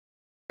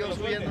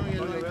subiendo en el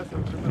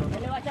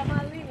Él le va a echar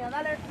más línea,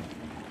 dale.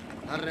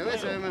 Al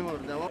revés se ve mejor,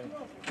 de abajo.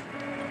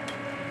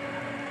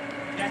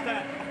 Ya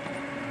está.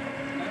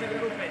 No te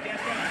preocupes, ya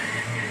está.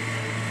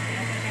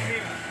 Ya está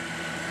arriba.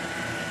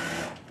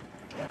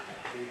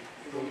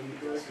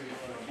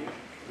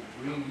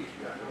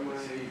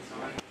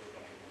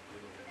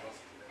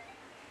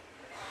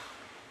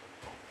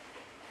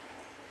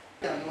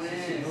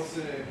 No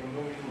sé,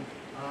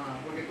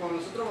 porque cuando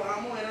nosotros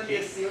bajamos eran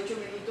 18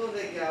 minutos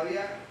de que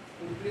había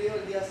cumplido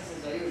el día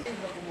 61.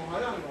 Como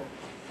jalando.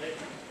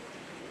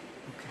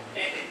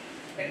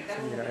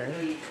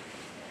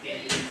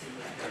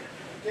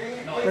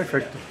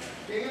 Perfecto.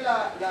 ¿Quién es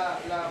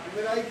la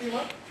primera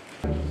víctima?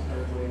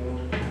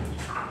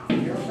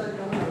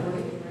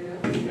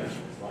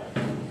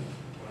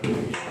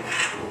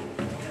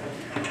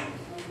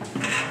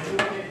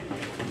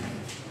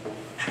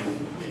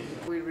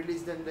 We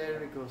released them there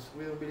because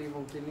we don't believe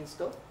on killing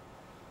stuff.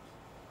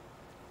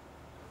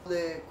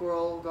 The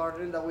coral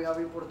garden that we have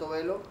in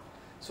Portobello,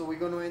 so we're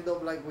going to end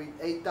up like with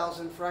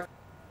 8,000 fractals.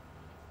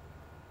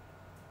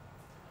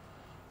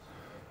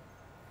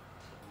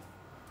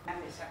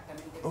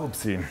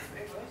 Upsi.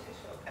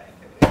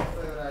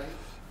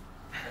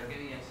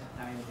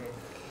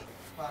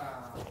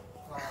 Para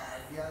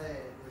el día de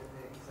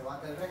que se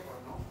bate el récord,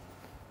 ¿no?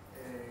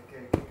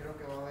 Que creo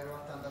que va a haber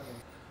bastante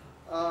gente.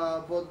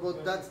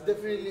 But that's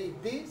definitely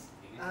this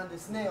and the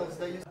snails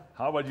that you.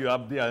 How about you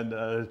up there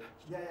and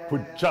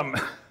put jump?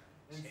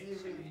 And see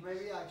if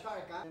maybe a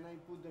shark, and I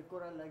put the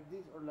coral like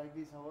this or like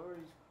this, however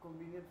is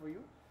convenient for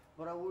you.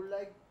 But I would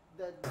like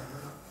that.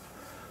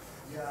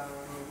 Yeah,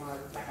 normal.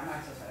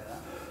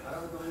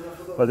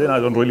 But then I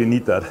don't really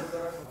need that.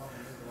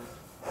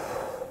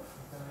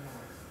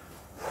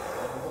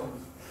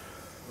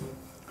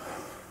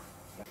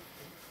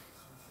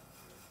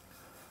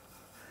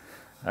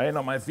 Hey,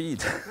 not my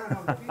feet.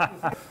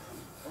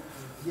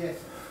 Yes.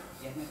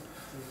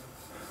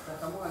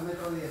 Estamos al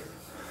metro 10.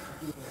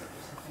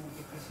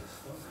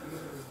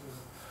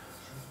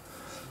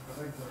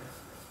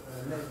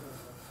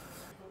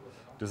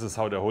 This is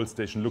how the whole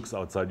station looks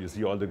outside. You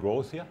see all the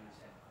growth here?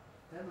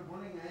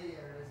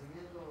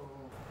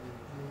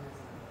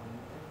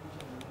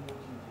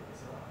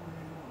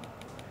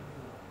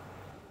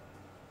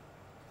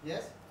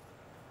 Yes?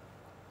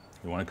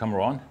 You want to come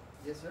around?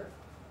 Yes, sir.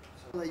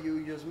 So like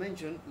you just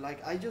mentioned,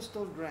 like I just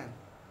told Grant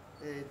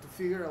to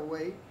figure a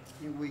way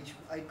in which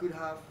I could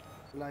have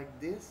like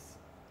this,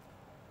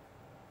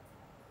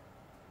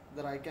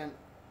 that I can.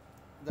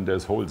 And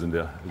there's holes in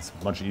there. It's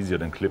much easier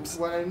than clips.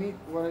 What I need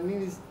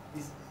is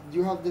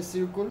you have the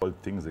circle. All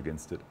things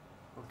against it.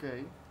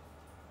 Okay.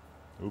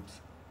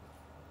 Oops.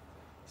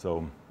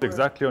 So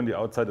exactly on the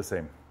outside the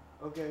same.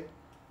 Okay.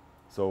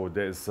 So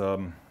there's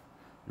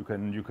you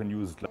can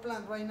use.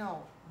 Plant right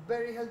now,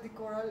 very healthy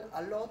coral,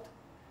 a lot.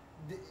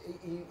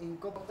 En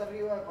Costa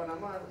Arriba de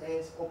Panamá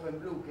es Open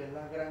Blue, que es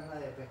la granja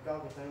de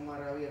pescado que está en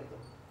mar abierto.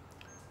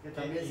 Que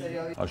también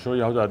sería. I'll show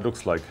you how that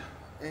looks like.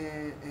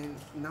 And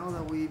now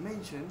that we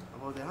mentioned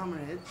about the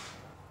hammerhead.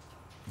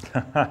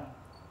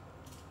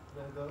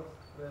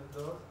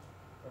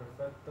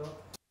 Perfecto.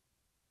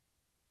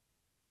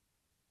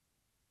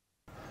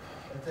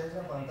 Esta es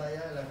la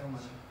pantalla de la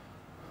cámara.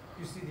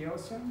 You see the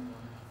ocean?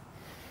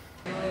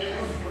 Por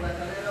la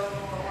escalera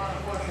uno va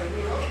más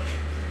seguro.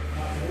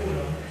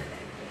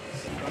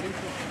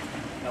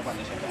 No,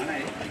 cuando se pongan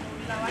ahí.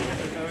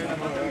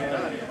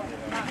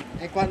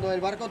 Cuando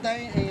el barco está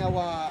en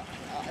agua,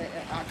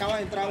 acaba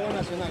de entrar aguas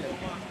nacionales.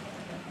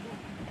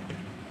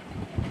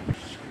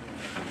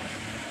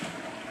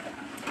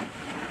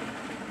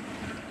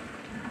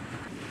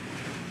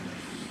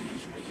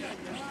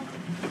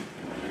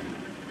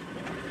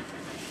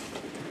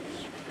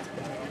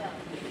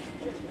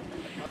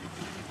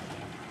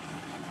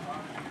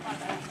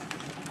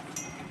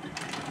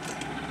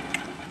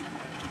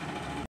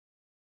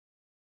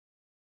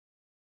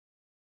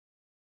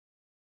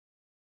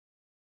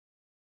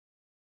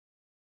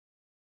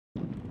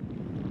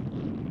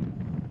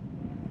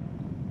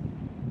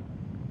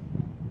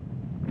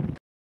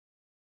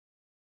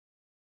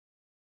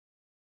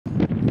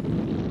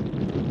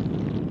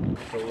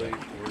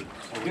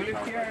 You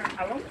live here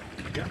alone?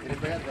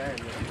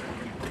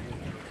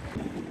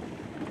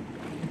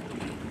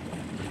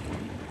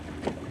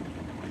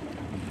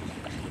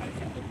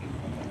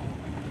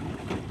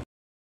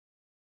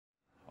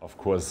 Of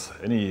course,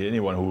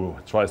 anyone who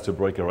tries to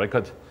break a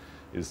record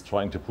is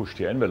trying to push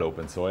the envelope,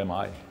 and so am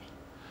I.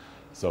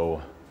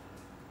 So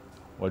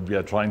what we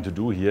are trying to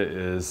do here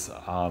is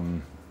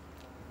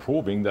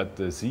proving that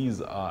the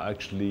seas are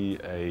actually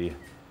a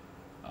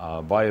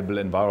viable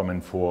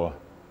environment for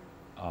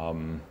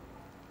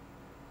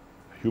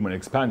human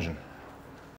expansion.